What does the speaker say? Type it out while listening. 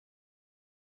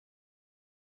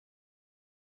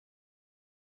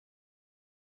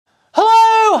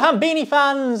Hambini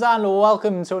fans, and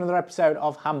welcome to another episode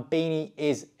of Hambini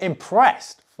is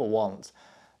Impressed for once.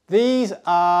 These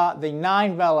are the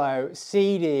 9 Velo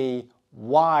CD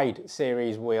wide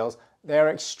series wheels. They're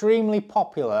extremely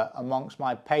popular amongst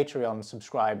my Patreon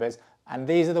subscribers, and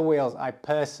these are the wheels I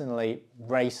personally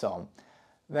race on.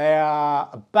 They are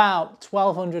about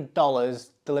 $1,200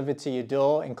 delivered to your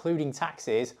door, including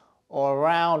taxes, or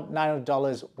around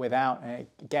 $900 without. And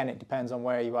again, it depends on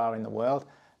where you are in the world.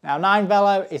 Now, 9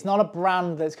 Velo is not a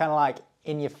brand that's kind of like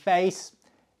in your face.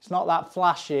 It's not that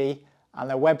flashy, and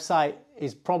their website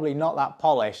is probably not that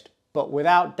polished, but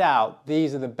without doubt,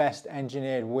 these are the best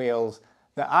engineered wheels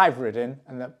that I've ridden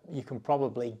and that you can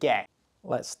probably get.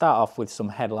 Let's start off with some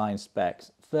headline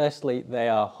specs. Firstly, they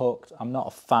are hooked. I'm not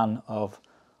a fan of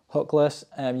hookless.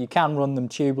 You can run them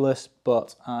tubeless,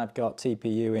 but I've got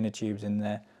TPU inner tubes in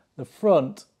there. The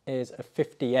front is a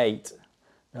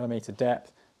 58mm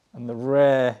depth, and the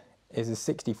rear is a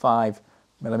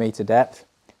 65mm depth.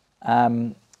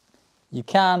 You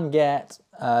can get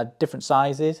different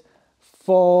sizes.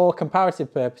 For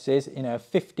comparative purposes,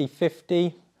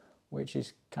 50-50, which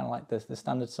is kind of like the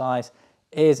standard size,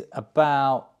 is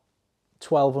about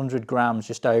 1,200 grams,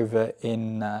 just over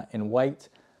in weight.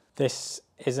 This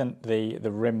isn't the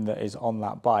rim that is on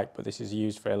that bike, but this is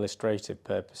used for illustrative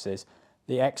purposes.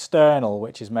 The external,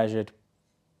 which is measured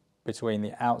between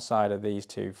the outside of these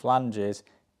two flanges,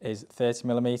 is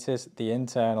 30mm. The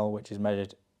internal, which is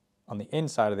measured on the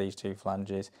inside of these two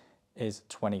flanges, is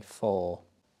 24.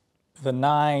 The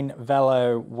 9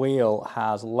 Velo wheel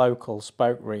has local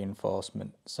spoke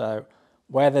reinforcement. So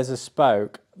where there's a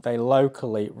spoke, they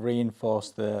locally reinforce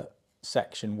the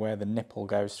section where the nipple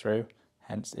goes through,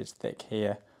 hence it's thick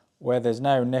here. Where there's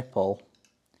no nipple,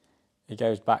 it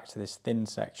goes back to this thin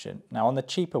section. Now on the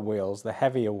cheaper wheels, the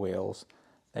heavier wheels,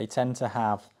 they tend to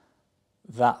have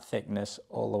that thickness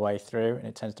all the way through, and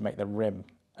it tends to make the rim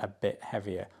a bit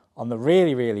heavier. On the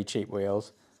really, really cheap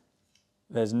wheels,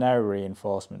 there's no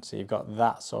reinforcement, so you've got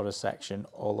that sort of section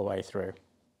all the way through.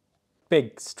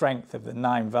 Big strength of the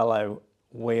 9 Velo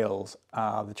wheels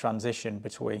are the transition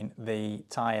between the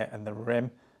tyre and the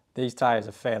rim. These tyres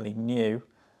are fairly new.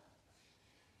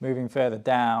 Moving further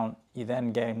down, you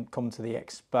then come to the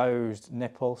exposed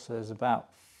nipple, so there's about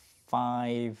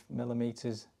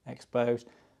 5mm exposed.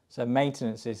 So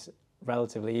maintenance is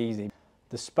relatively easy.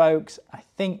 The spokes, I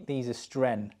think these are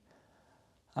Stren.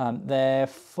 They're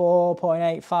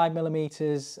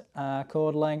 4.85mm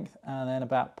chord length, and then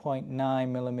about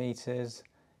 0.9mm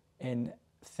in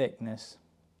thickness.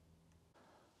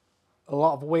 A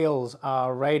lot of wheels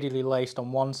are radially laced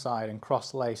on one side and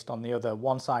cross-laced on the other.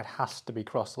 One side has to be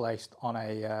cross-laced on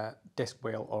a disc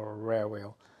wheel or a rear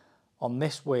wheel. On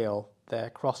this wheel, they're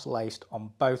cross-laced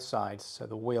on both sides, so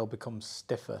the wheel becomes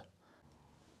stiffer.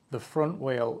 The front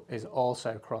wheel is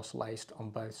also cross-laced on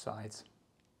both sides.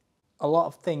 A lot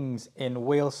of things in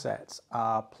wheel sets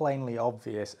are plainly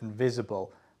obvious and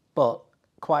visible, but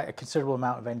quite a considerable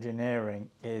amount of engineering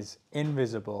is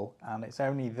invisible, and it's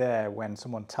only there when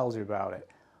someone tells you about it.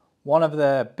 One of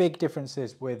the big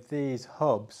differences with these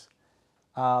hubs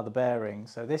are the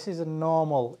bearings. So this is a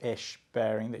normal-ish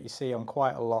bearing that you see on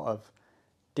quite a lot of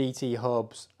DT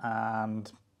hubs and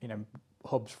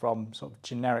hubs from sort of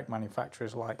generic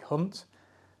manufacturers like Hunt.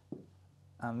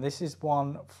 And this is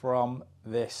one from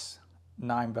this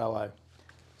 9 Velo.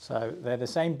 So they're the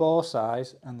same bore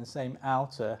size and the same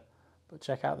outer, but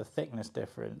check out the thickness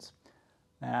difference.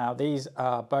 Now these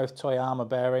are both Toyama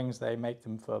bearings. They make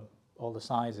them for all the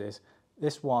sizes.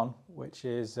 This one, which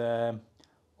is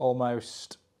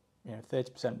almost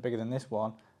 30% bigger than this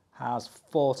one, has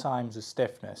 4 times the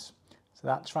stiffness. So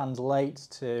that translates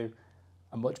to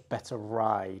a much better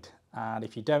ride. And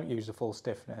if you don't use the full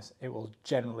stiffness, it will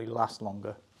generally last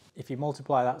longer. If you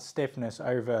multiply that stiffness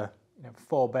over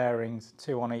 4 bearings,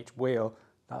 2 on each wheel,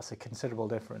 that's a considerable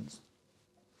difference.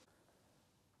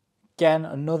 Again,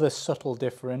 another subtle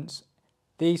difference.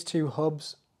 These two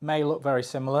hubs may look very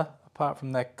similar, apart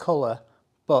from their colour,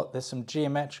 but there's some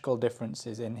geometrical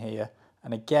differences in here.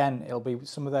 And again, it'll be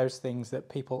some of those things that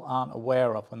people aren't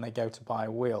aware of when they go to buy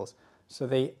wheels. So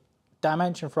the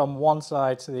dimension from one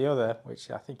side to the other,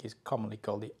 which I think is commonly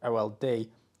called the OLD,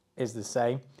 is the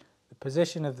same. The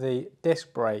position of the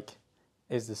disc brake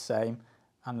is the same,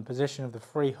 and the position of the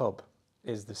free hub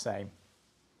is the same.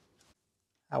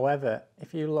 However,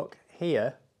 if you look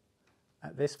here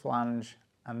at this flange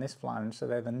and this flange, so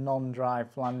they're the non-drive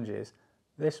flanges,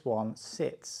 this one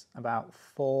sits about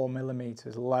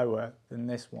 4mm lower than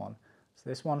this one. So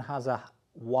this one has a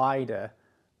wider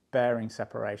bearing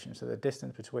separation, so the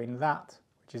distance between that,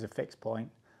 which is a fixed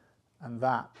point, and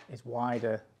that is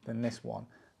wider than this one.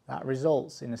 that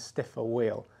results in a stiffer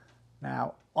wheel.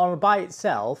 Now, on by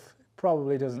itself, it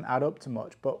probably doesn't add up to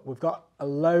much, but we've got a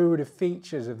load of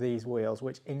features of these wheels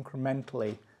which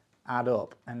incrementally add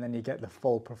up, and then you get the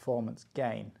full performance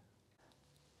gain.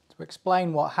 To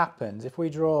explain what happens, if we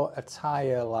draw a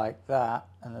tyre like that,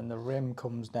 and then the rim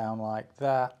comes down like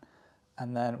that,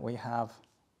 and then we have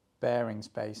bearing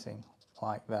spacing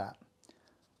like that.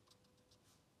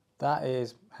 That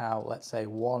is how, let's say,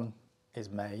 one is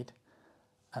made,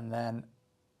 and then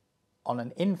on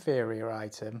an inferior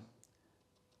item,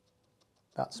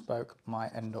 that spoke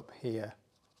might end up here.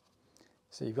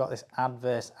 So you've got this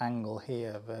adverse angle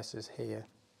here versus here.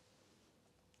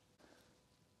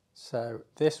 So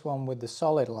this one with the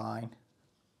solid line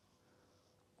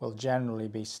will generally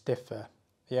be stiffer.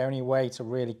 The only way to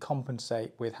really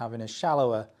compensate with having a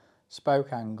shallower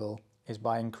spoke angle is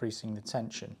by increasing the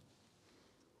tension.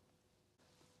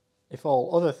 If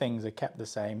all other things are kept the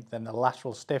same, then the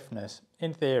lateral stiffness,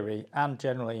 in theory and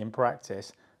generally in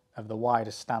practice, of the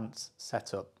wider stance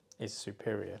setup is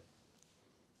superior.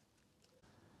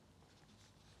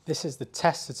 This is the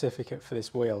test certificate for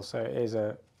this wheel, so it is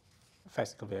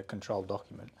effectively a control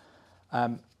document.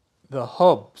 The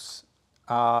hubs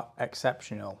are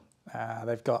exceptional.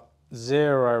 They've got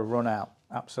zero run out,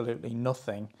 absolutely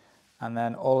nothing. And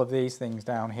then all of these things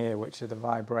down here, which are the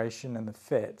vibration and the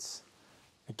fits,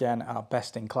 again, are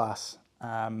best in class.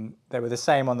 They were the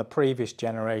same on the previous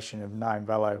generation of 9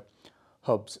 Velo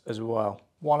hubs as well.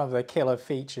 One of the killer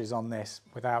features on this,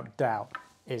 without doubt,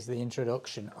 is the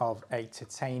introduction of a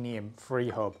titanium free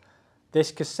hub.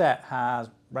 This cassette has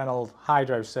Reynolds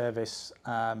Hydro Service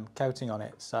coating on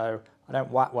it, so I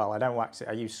don't wax it,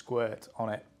 I use squirt on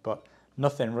it, but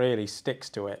nothing really sticks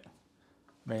to it.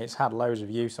 I mean, it's had loads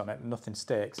of use on it, nothing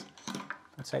sticks.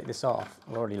 I'll take this off,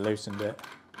 I've already loosened it.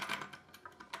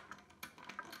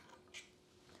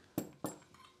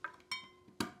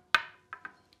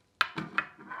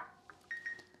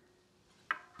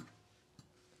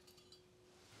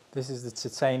 This is the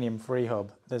titanium free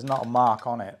hub. There's not a mark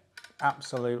on it.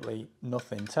 Absolutely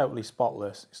nothing. Totally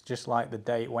spotless. It's just like the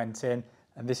day it went in.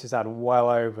 And this has had well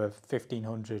over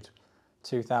 1,500,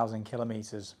 2,000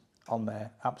 kilometers on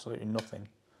there. Absolutely nothing.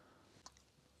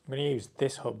 I'm going to use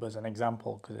this hub as an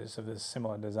example because it's of a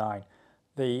similar design.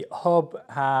 The hub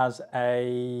has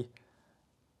a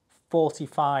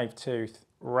 45 tooth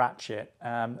ratchet.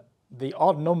 The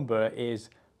odd number is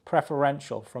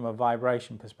preferential from a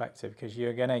vibration perspective because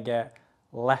you're going to get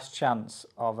less chance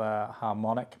of a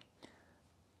harmonic.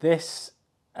 This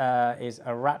is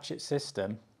a ratchet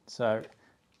system, so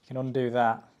you can undo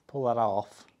that, pull that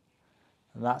off,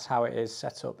 and that's how it is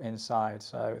set up inside.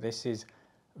 So this is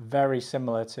very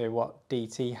similar to what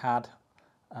DT had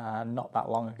not that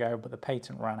long ago, but the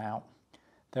patent ran out.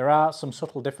 There are some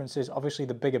subtle differences, obviously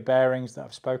the bigger bearings that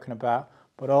I've spoken about,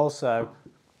 but also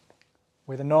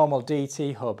with a normal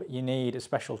DT hub, you need a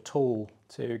special tool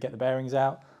to get the bearings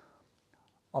out.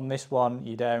 On this one,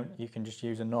 you don't. You can just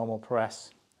use a normal press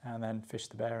and then fish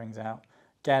the bearings out.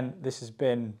 Again, this has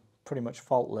been pretty much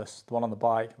faultless. The one on the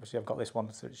bike, obviously I've got this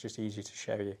one, so it's just easy to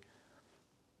show you.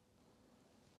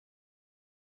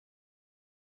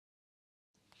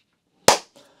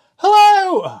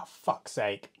 Hello! Oh, fuck's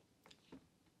sake.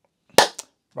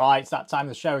 Right, it's that time of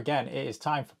the show again. It is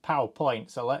time for PowerPoint,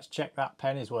 so let's check that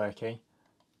pen is working.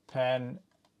 Pen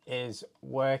is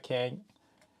working.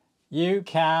 You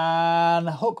can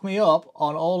hook me up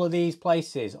on all of these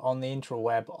places on the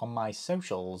intraweb on my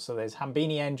socials. So there's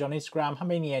HambiniEng on Instagram,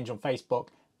 HambiniEng on Facebook,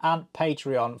 and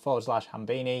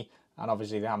Patreon/Hambini, and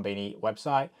obviously the Hambini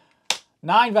website.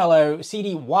 9 Velo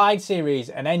CD wide series,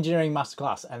 an engineering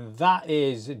masterclass, and that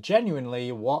is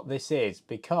genuinely what this is,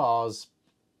 because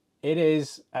it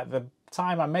is, at the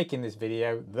time I'm making this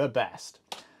video, the best.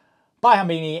 By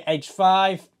Hambini, age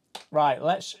 5. Right,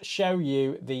 let's show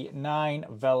you the 9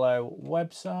 Velo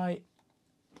website.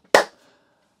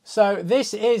 So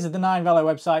this is the 9 Velo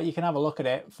website. You can have a look at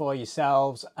it for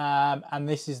yourselves, and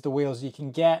this is the wheels you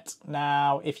can get.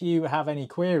 Now, if you have any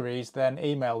queries, then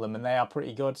email them, and they are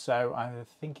pretty good. So I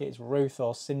think it's Ruth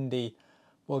or Cindy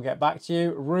will get back to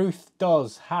you. Ruth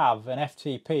does have an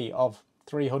FTP of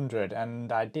 300,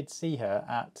 and I did see her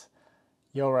at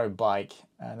Eurobike,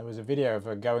 and there was a video of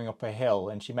her going up a hill,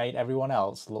 and she made everyone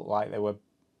else look like they were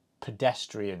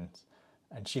pedestrians,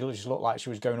 and she just looked like she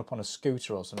was going up on a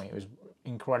scooter or something. It was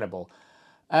incredible.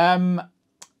 I'll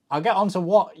get on to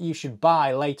what you should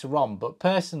buy later on, but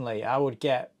personally I would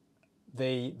get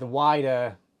the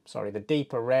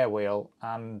deeper rear wheel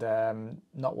and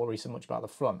not worry so much about the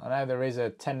front. I know there is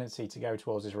a tendency to go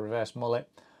towards this reverse mullet,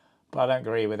 but I don't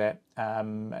agree with it,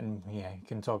 and yeah, you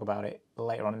can talk about it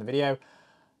later on in the video.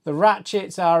 The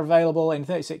ratchets are available in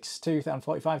 36 tooth and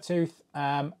 45 tooth,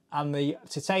 and the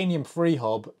titanium free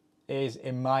hub is,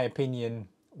 in my opinion,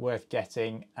 worth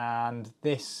getting, and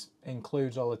this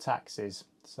includes all the taxes,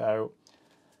 so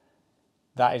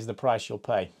that is the price you'll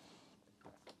pay.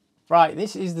 Right,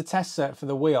 this is the test set for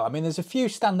the wheel. I mean, there's a few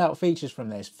standout features from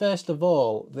this. First of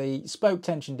all, the spoke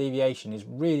tension deviation is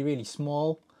really, really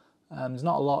small. There's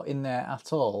not a lot in there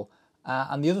at all.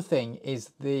 And the other thing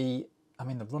is the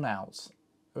runouts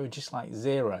were just like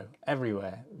zero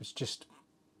everywhere. It was just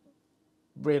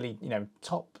really, you know,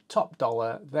 top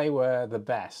dollar. They were the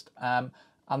best. And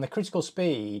the critical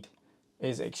speed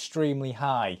is extremely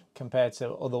high compared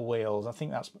to other wheels. I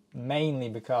think that's mainly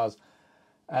because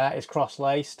it's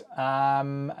cross-laced,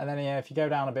 and then if you go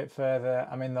down a bit further,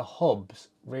 I mean, the hubs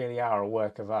really are a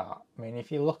work of art. I mean,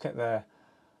 if you look at the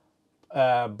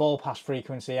ball pass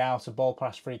frequency, outer ball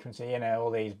pass frequency, you know,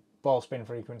 all these ball spin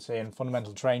frequency and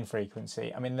fundamental train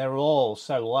frequency, I mean, they're all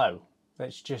so low.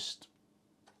 It's just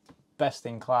best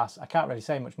in class. I can't really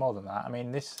say much more than that. I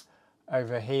mean, this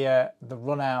over here, the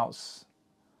runouts,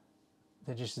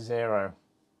 they're just zero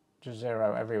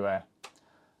everywhere.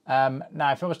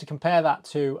 Now, if I was to compare that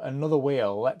to another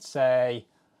wheel, let's say,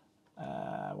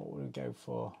 what would we go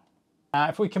for?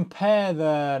 If we compare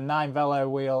the 9 Velo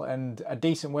wheel and a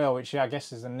decent wheel, which I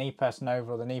guess is the Nepes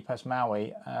Nova or the Nepes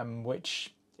Maui,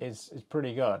 which is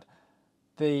pretty good.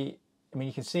 I mean,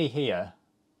 you can see here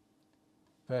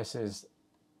versus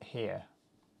here.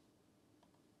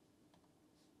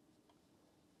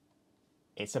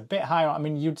 It's a bit higher. I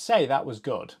mean, you'd say that was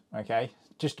good, okay?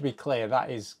 Just to be clear, that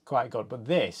is quite good. But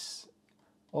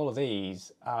all of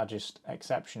these are just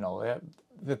exceptional.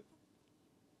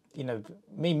 You know,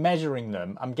 me measuring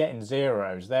them, I'm getting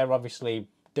zeros. They're obviously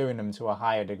doing them to a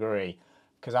higher degree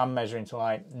because I'm measuring to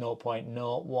like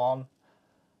 0.01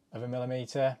 of a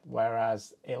millimeter,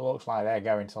 whereas it looks like they're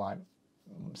going to like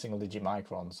single-digit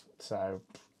microns. So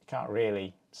you can't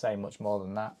really say much more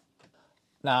than that.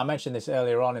 Now, I mentioned this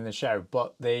earlier on in the show,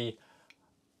 but the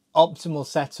optimal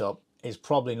setup is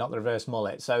probably not the reverse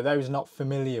mullet. So those not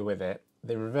familiar with it,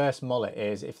 the reverse mullet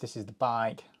is, if this is the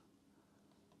bike,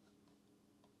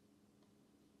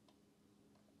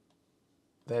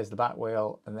 there's the back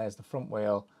wheel and there's the front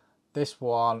wheel. This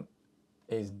one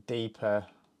is deeper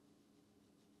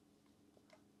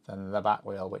than the back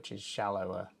wheel, which is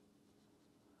shallower.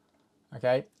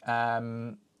 Okay,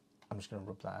 I'm just going to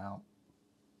rub that out.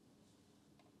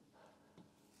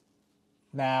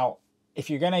 Now, if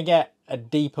you're going to get a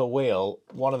deeper wheel,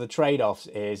 one of the trade-offs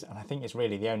is, and I think it's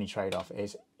really the only trade-off,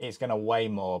 is it's going to weigh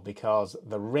more because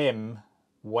the rim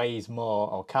weighs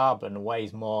more, or carbon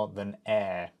weighs more than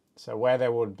air. So where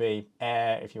there would be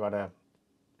air if you had a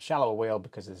shallower wheel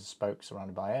because there's a spoke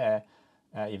surrounded by air,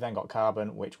 you've then got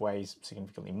carbon, which weighs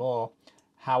significantly more.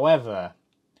 However,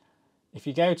 if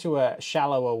you go to a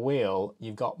shallower wheel,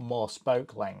 you've got more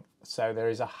spoke length, so there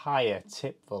is a higher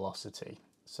tip velocity.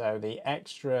 So the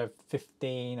extra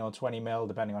 15 or 20 mil,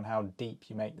 depending on how deep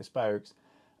you make the spokes,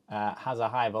 has a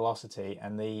high velocity,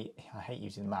 and I hate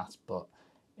using maths, but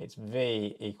it's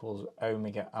V equals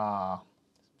omega R.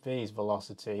 V is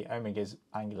velocity, omega is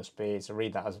angular speed, so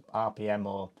read that as RPM,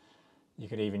 or you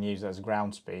could even use that as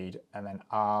ground speed, and then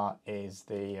R is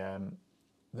the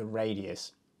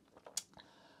radius.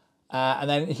 And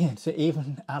then to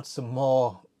even add some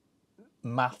more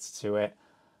maths to it,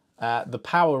 the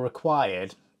power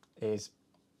required is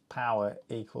power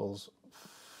equals,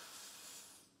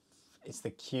 it's the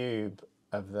cube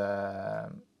of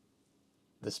the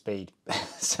speed.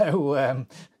 So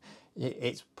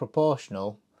it's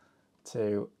proportional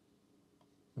to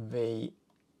V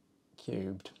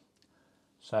cubed.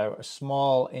 So a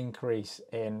small increase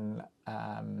in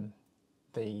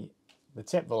the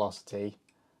tip velocity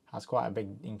has quite a big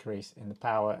increase in the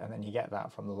power, and then you get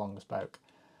that from the longer spoke.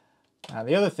 Now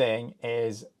the other thing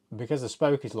is, because the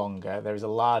spoke is longer, there is a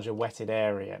larger wetted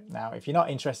area. Now, if you're not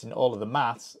interested in all of the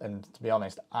maths, and to be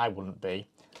honest, I wouldn't be,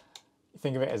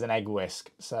 think of it as an egg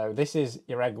whisk. So this is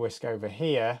your egg whisk over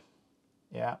here,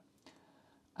 yeah,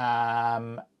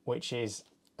 which is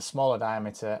a smaller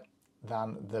diameter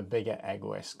than the bigger egg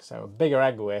whisk. So a bigger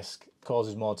egg whisk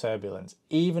causes more turbulence.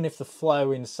 Even if the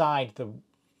flow inside the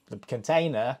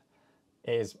container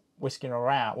is whisking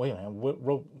around,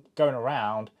 going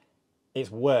around, it's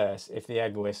worse if the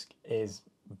egg whisk is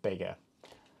bigger.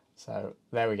 So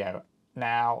there we go.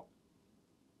 Now,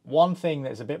 one thing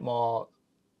that's a bit more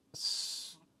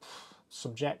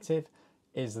subjective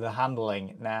is the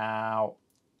handling. Now,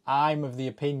 I'm of the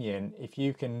opinion if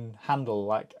you can handle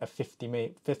like a 50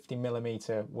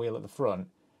 millimeter wheel at the front,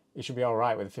 it should be all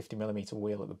right with a 50 millimeter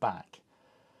wheel at the back.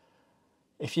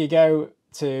 If you go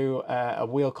to a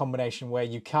wheel combination where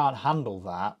you can't handle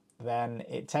that, then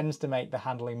it tends to make the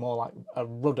handling more like a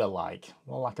rudder-like,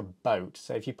 more like a boat.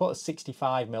 So if you put a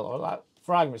 65mm, or like,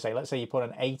 for argument's sake, let's say you put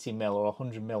an 80mm or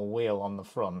 100mm wheel on the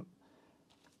front,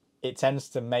 it tends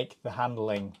to make the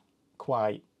handling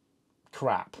quite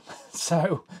crap.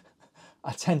 So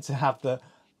I tend to have the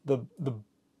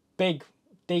big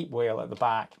deep wheel at the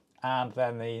back and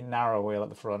then the narrow wheel at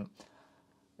the front.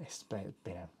 It's,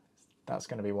 you know, that's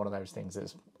going to be one of those things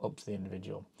that's up to the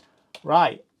individual.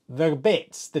 Right, the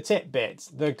bits, the tip bits,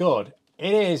 they're good.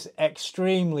 It is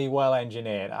extremely well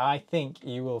engineered. I think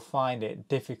you will find it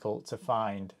difficult to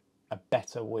find a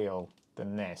better wheel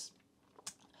than this.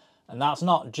 And that's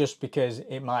not just because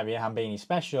it might be a Hambini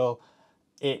special,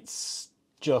 it's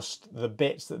just the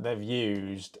bits that they've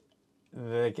used,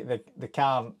 they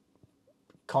can't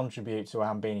contribute to a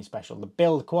Hambini special. The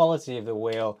build quality of the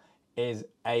wheel is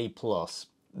A+,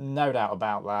 no doubt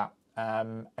about that.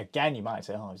 Again, you might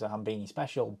say, oh, it's a Hambini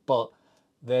special, but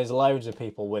there's loads of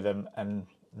people with them and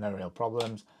no real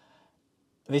problems.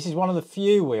 This is one of the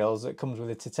few wheels that comes with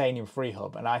a titanium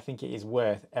freehub, and I think it is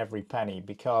worth every penny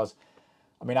because,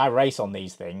 I mean, I race on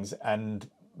these things, and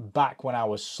back when I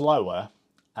was slower,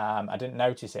 I didn't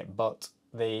notice it, but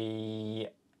the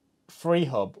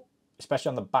freehub, especially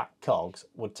on the back cogs,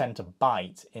 would tend to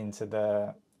bite into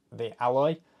the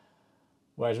alloy,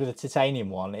 whereas with a titanium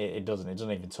one, it doesn't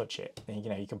even touch it. You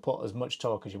know, you can put as much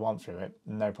torque as you want through it,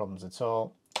 no problems at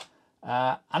all.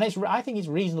 And I think it's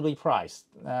reasonably priced.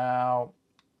 Now,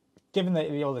 given that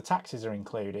all the taxes are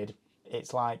included,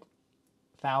 it's like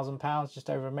 £1,000, just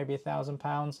over maybe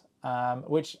 £1,000,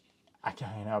 which I can,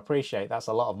 you know, appreciate. That's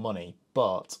a lot of money,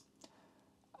 but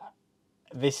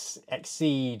this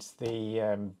exceeds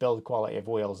the build quality of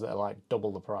wheels that are like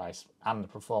double the price and the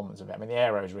performance of it. I mean, the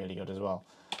aero is really good as well.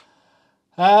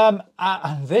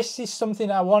 This is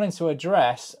something I wanted to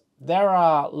address. There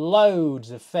are loads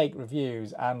of fake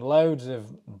reviews and loads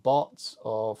of bots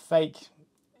or fake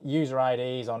user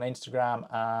IDs on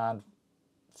Instagram and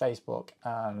Facebook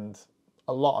and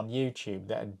a lot on YouTube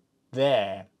that are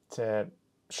there to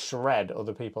shred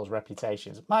other people's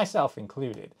reputations, myself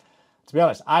included. To be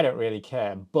honest, I don't really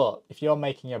care, but if you're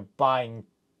making a buying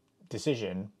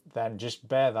decision, then just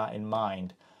bear that in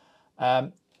mind.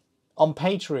 On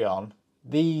Patreon,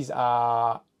 these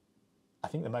are, I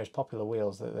think, the most popular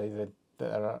wheels that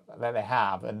they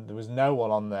have, and there was no one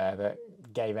on there that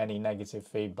gave any negative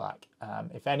feedback.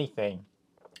 If anything,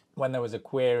 when there was a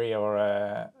query or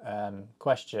a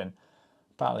question,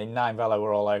 apparently 9Velo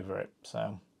were all over it.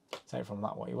 So take from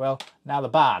that what you will. Now the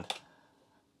bad.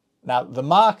 Now the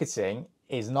marketing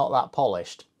is not that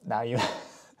polished. Now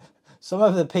some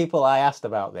of the people I asked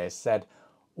about this said,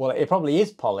 well, it probably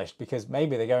is polished because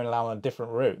maybe they're going down a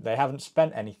different route. They haven't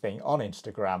spent anything on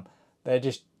Instagram. They're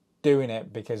just doing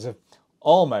it because of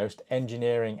almost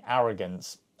engineering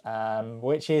arrogance,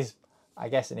 which is, I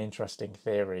guess, an interesting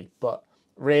theory. But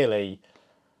really,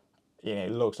 you know,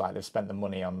 it looks like they've spent the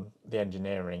money on the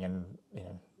engineering and, you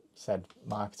know, said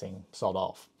marketing sod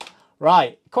off.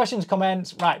 Right, questions,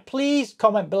 comments. Right, please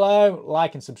comment below,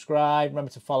 like and subscribe.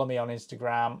 Remember to follow me on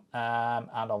Instagram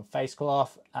and on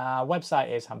Facecloth. Our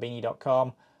website is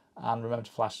hambini.com, and remember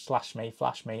to flash me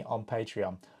on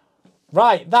Patreon.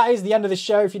 Right, that is the end of the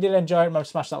show. If you did enjoy it, remember to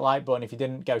smash that like button. If you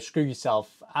didn't, go screw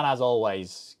yourself. And as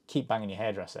always, keep banging your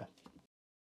hairdresser.